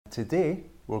Today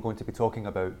we're going to be talking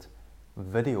about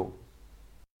video.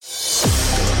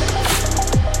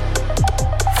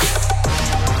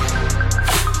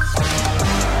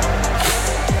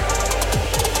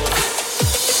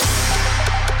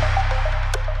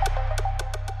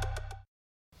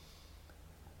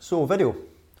 So video.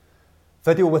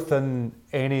 Video within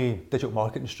any digital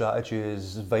marketing strategy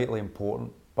is vitally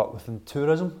important, but within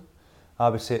tourism, I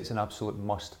would say it's an absolute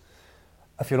must.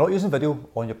 If you're not using video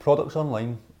on your products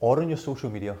online or on your social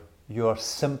media, you are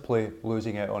simply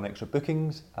losing out on extra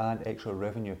bookings and extra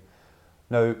revenue.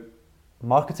 Now,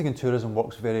 marketing in tourism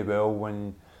works very well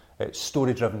when it's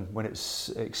story driven, when it's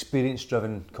experience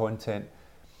driven content,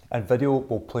 and video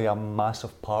will play a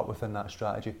massive part within that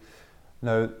strategy.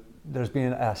 Now, there's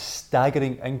been a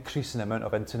staggering increase in the amount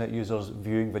of internet users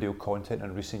viewing video content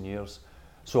in recent years.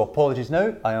 So apologies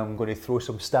now, I am going to throw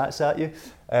some stats at you,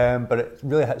 but it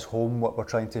really hits home what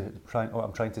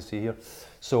I'm trying to say here.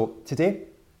 So today,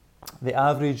 the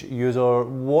average user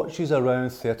watches around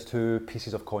 32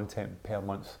 pieces of content per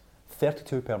month.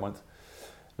 32 per month.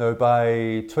 Now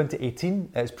by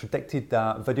 2018, it's predicted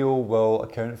that video will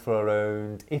account for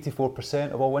around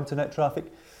 84% of all internet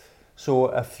traffic. So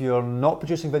if you're not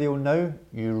producing video now,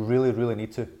 you really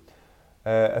need to.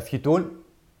 If you don't,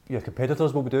 your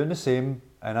competitors will be doing the same,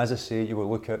 and as I say, you will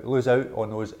lose out on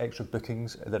those extra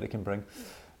bookings that it can bring.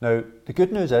 Now, the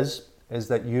good news is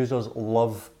that users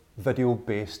love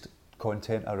video-based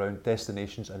content around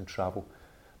destinations and travel.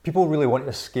 People really want to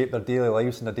escape their daily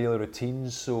lives and their daily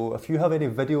routines, so if you have any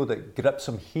video that grips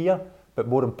them here, but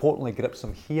more importantly grips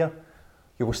them here,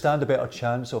 you will stand a better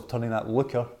chance of turning that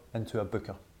looker into a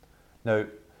booker. Now,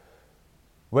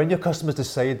 when your customers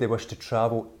decide they wish to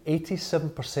travel,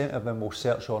 87% of them will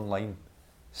search online.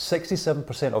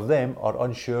 67% of them are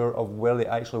unsure of where they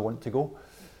actually want to go.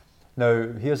 Now,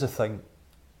 here's the thing.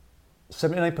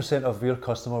 79% of your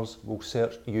customers will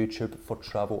search YouTube for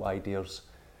travel ideas.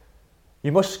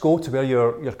 You must go to where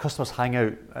your customers hang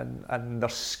out and they're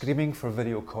screaming for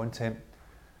video content.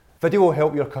 Video will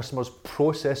help your customers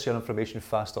process your information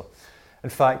faster. In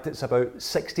fact, it's about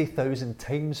 60,000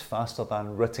 times faster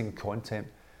than written content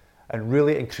and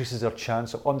really increases their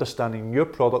chance of understanding your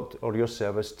product or your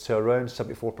service to around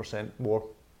 74% more.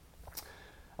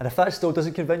 And if that still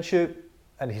doesn't convince you,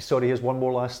 and here's one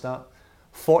more last stat,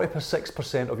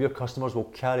 46% of your customers will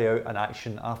carry out an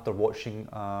action after watching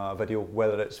a video,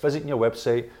 whether it's visiting your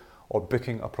website or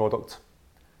booking a product.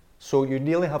 So you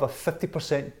nearly have a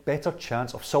 50% better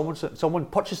chance of someone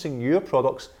purchasing your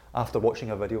products after watching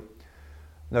a video.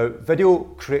 Now, video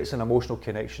creates an emotional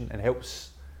connection and helps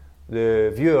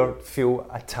the viewer feel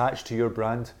attached to your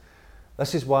brand.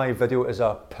 This is why video is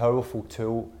a powerful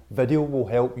tool. Video will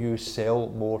help you sell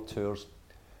more tours.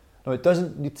 Now, it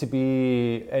doesn't need to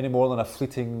be any more than a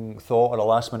fleeting thought or a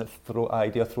last minute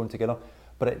idea thrown together,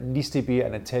 but it needs to be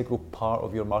an integral part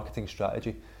of your marketing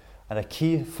strategy. And a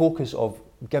key focus of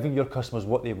giving your customers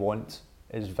what they want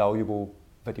is valuable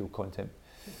video content.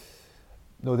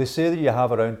 Now, they say that you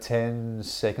have around 10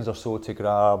 seconds or so to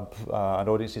grab an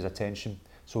audience's attention,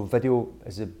 so video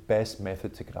is the best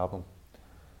method to grab them.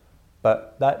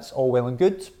 But that's all well and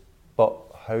good, but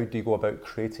how do you go about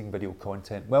creating video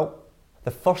content? Well,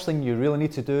 the first thing you really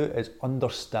need to do is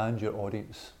understand your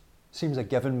audience. Seems a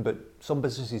given, but some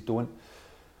businesses don't.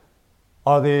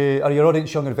 Are your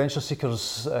audience young adventure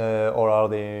seekers or are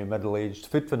they middle-aged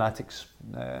food fanatics?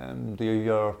 Do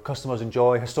your customers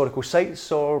enjoy historical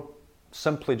sites or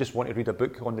simply just want to read a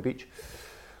book on the beach?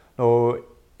 Now,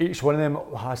 each one of them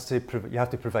you have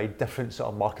to provide different sort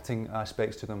of marketing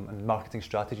aspects to them and marketing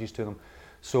strategies to them.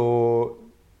 So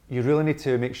you really need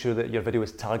to make sure that your video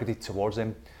is targeted towards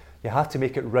them. You have to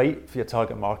make it right for your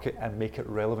target market and make it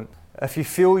relevant. If you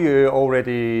feel you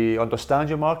already understand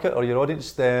your market or your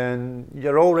audience, then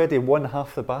you're already won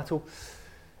half the battle.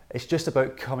 It's just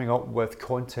about coming up with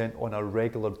content on a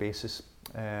regular basis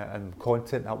and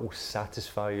content that will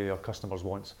satisfy your customers'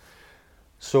 wants.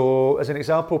 So as an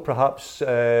example, perhaps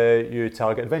you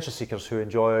target adventure seekers who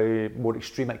enjoy more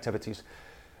extreme activities.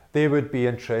 They would be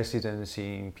interested in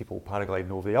seeing people paragliding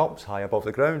over the Alps high above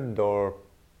the ground, or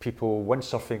people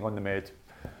windsurfing on the Med.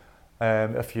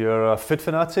 If you're a food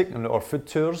fanatic or food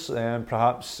tours,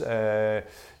 perhaps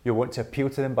you want to appeal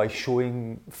to them by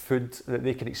showing food that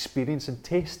they can experience and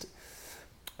taste.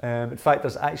 In fact,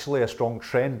 there's actually a strong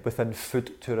trend within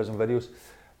food tourism videos,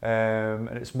 and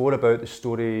it's more about the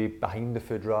story behind the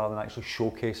food rather than actually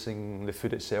showcasing the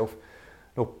food itself.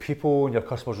 You know, people and your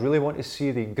customers really want to see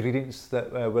the ingredients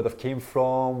that where they've came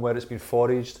from, where it's been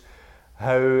foraged,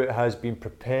 how it has been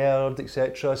prepared,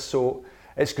 etc. So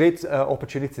it's a great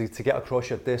opportunity to get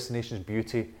across your destination's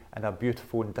beauty in a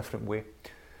beautiful and different way.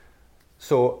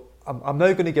 So I'm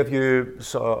now going to give you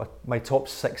sort of my top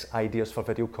 6 ideas for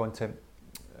video content.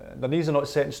 Now these are not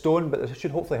set in stone, but they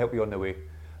should hopefully help you on the way.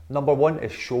 Number 1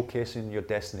 is showcasing your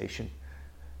destination.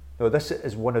 Now this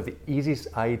is one of the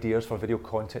easiest ideas for video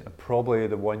content and probably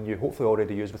the one you hopefully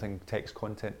already use within text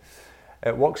content.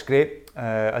 It works great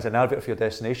as an advert for your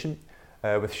destination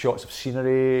with shots of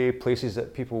scenery, places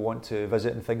that people want to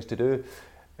visit and things to do.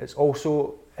 It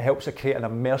also helps to create an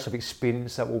immersive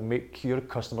experience that will make your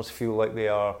customers feel like they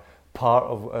are part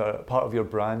of your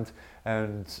brand,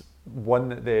 and one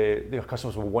that their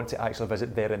customers will want to actually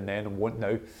visit there and then and want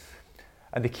now.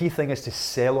 And the key thing is to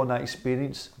sell on that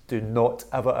experience. Do not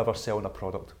ever sell on a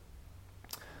product.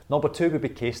 Number 2 would be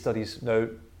case studies. Now,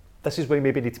 this is where you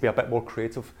maybe need to be a bit more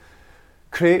creative.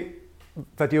 Create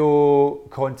video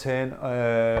content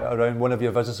around one of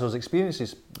your visitors'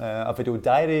 experiences. A video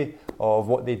diary of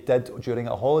what they did during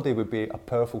a holiday would be a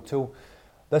powerful tool.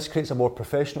 This creates a more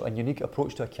professional and unique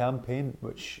approach to a campaign,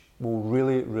 which will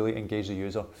really engage the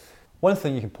user. One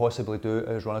thing you can possibly do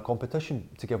is run a competition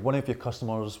to give one of your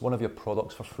customers one of your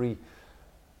products for free.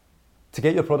 To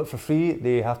get your product for free,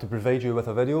 they have to provide you with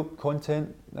a video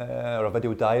content or a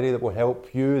video diary that will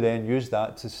help you then use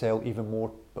that to sell even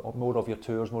more of your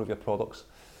tours, more of your products.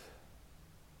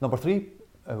 Number 3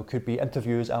 could be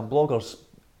interviews and bloggers.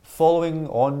 Following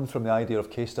on from the idea of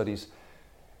case studies,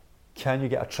 can you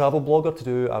get a travel blogger to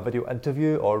do a video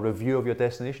interview or review of your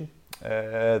destination?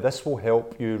 This will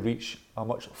help you reach a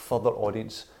much further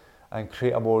audience and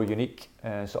create a more unique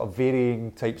sort of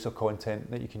varying types of content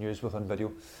that you can use within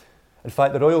video. In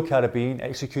fact, the Royal Caribbean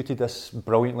executed this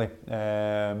brilliantly,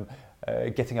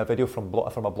 getting a video from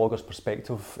a blogger's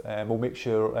perspective. We'll make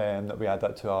sure that we add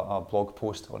that to our blog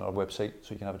post on our website,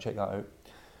 so you can have a check that out.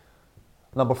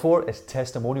 Number 4 is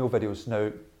testimonial videos.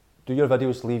 Now, do your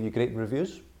videos leave you great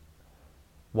reviews?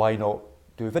 Why not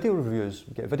do video reviews?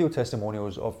 Get video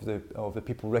testimonials of the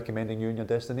people recommending you and your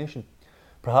destination.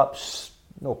 Perhaps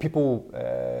people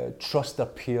trust their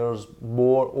peers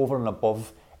more over and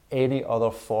above any other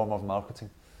form of marketing.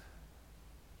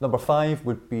 Number 5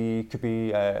 could be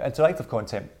interactive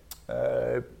content.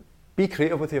 Be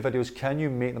creative with your videos. Can you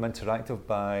make them interactive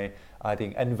by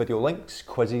adding in-video links,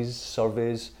 quizzes,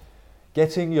 surveys?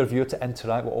 Getting your viewer to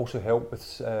interact will also help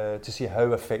with, to see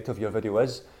how effective your video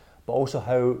is, but also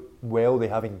how well they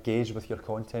have engaged with your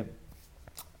content.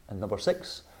 And number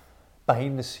 6,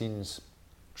 behind the scenes.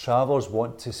 Travellers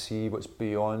want to see what's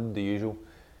beyond the usual.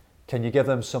 Can you give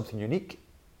them something unique?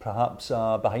 Perhaps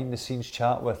a behind the scenes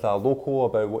chat with a local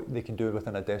about what they can do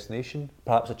within a destination.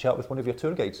 Perhaps a chat with one of your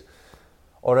tour guides.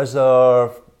 Or is there,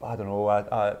 I don't know,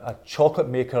 a chocolate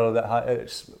maker that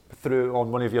it's through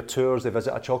on one of your tours, they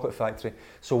visit a chocolate factory.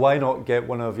 So why not get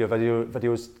one of your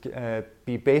videos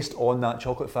be based on that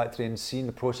chocolate factory and seeing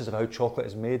the process of how chocolate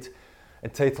is made.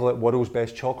 Entitle it World's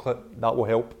Best Chocolate. That will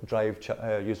help drive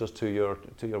users to your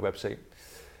website.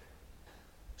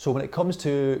 So when it comes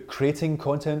to creating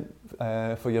content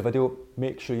for your video,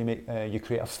 make sure you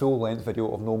create a full-length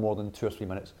video of no more than 2 or 3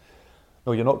 minutes.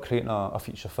 No, you're not creating a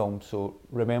feature film, so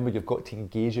remember you've got to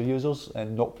engage your users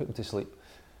and not put them to sleep.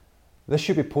 This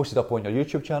should be posted up on your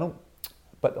YouTube channel,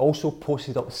 but also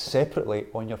posted up separately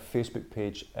on your Facebook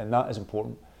page, and that is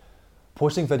important.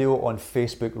 Posting video on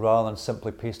Facebook rather than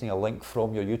simply pasting a link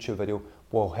from your YouTube video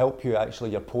will help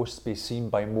your posts be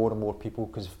seen by more and more people,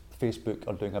 because Facebook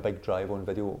are doing a big drive on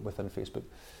video within Facebook.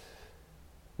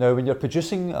 Now, when you're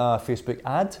producing a Facebook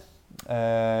ad,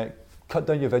 cut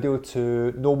down your video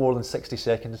to no more than 60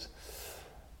 seconds.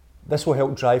 This will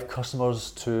help drive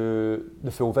customers to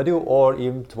the full video or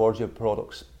even towards your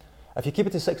products. If you keep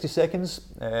it to 60 seconds,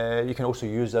 you can also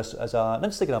use this as an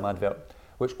Instagram advert,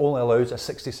 which only allows a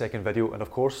 60-second video, and of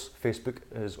course, Facebook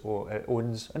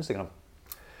owns Instagram.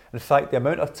 In fact, the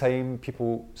amount of time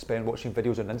people spend watching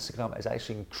videos on Instagram has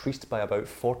actually increased by about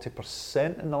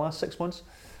 40% in the last 6 months.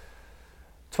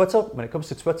 Twitter, when it comes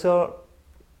to Twitter,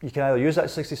 you can either use that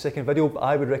 60-second video, but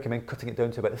I would recommend cutting it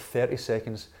down to about 30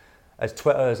 seconds, as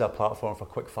Twitter is a platform for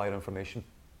quick-fire information.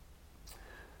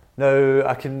 Now,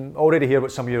 I can already hear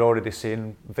what some of you are already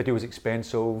saying. Video is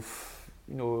expensive.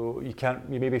 You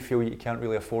maybe feel you can't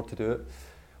really afford to do it.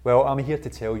 Well, I'm here to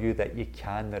tell you that you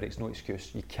can. There is no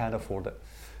excuse. You can afford it.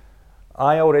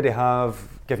 I already have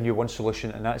given you one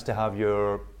solution, and that's to have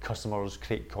your customers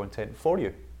create content for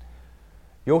you.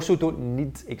 You also don't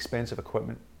need expensive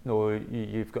equipment. No,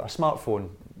 you've got a smartphone.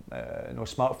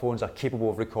 Smartphones are capable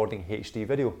of recording HD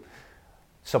video.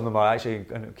 Some of them are actually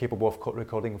capable of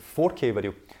recording 4K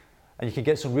video. And you can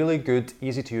get some really good,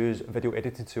 easy to use video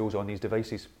editing tools on these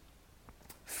devices.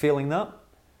 Failing that,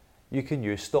 you can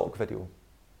use stock video.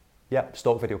 Yeah,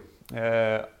 stock video.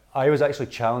 I was actually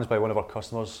challenged by one of our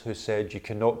customers who said you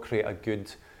cannot create a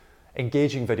good,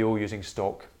 engaging video using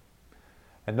stock.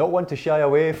 And not one to shy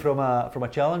away from a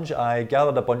challenge, I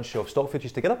gathered a bunch of stock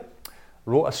footage together,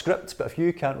 wrote a script, but if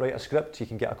you can't write a script, you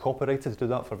can get a copywriter to do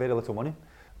that for very little money.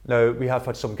 Now, we have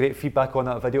had some great feedback on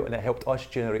that video and it helped us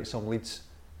generate some leads.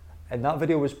 And that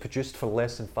video was produced for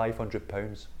less than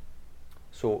 £500.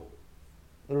 So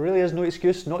there really is no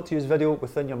excuse not to use video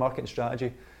within your marketing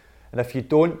strategy. And if you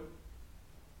don't,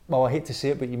 well, I hate to say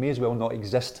it, but you may as well not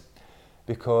exist,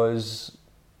 because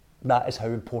that is how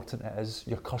important it is.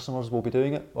 Your customers will be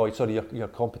doing it, or sorry, your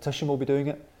competition will be doing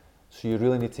it. So you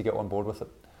really need to get on board with it.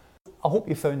 I hope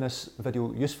you found this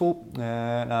video useful.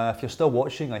 If you're still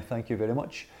watching, I thank you very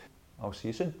much. I'll see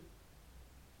you soon.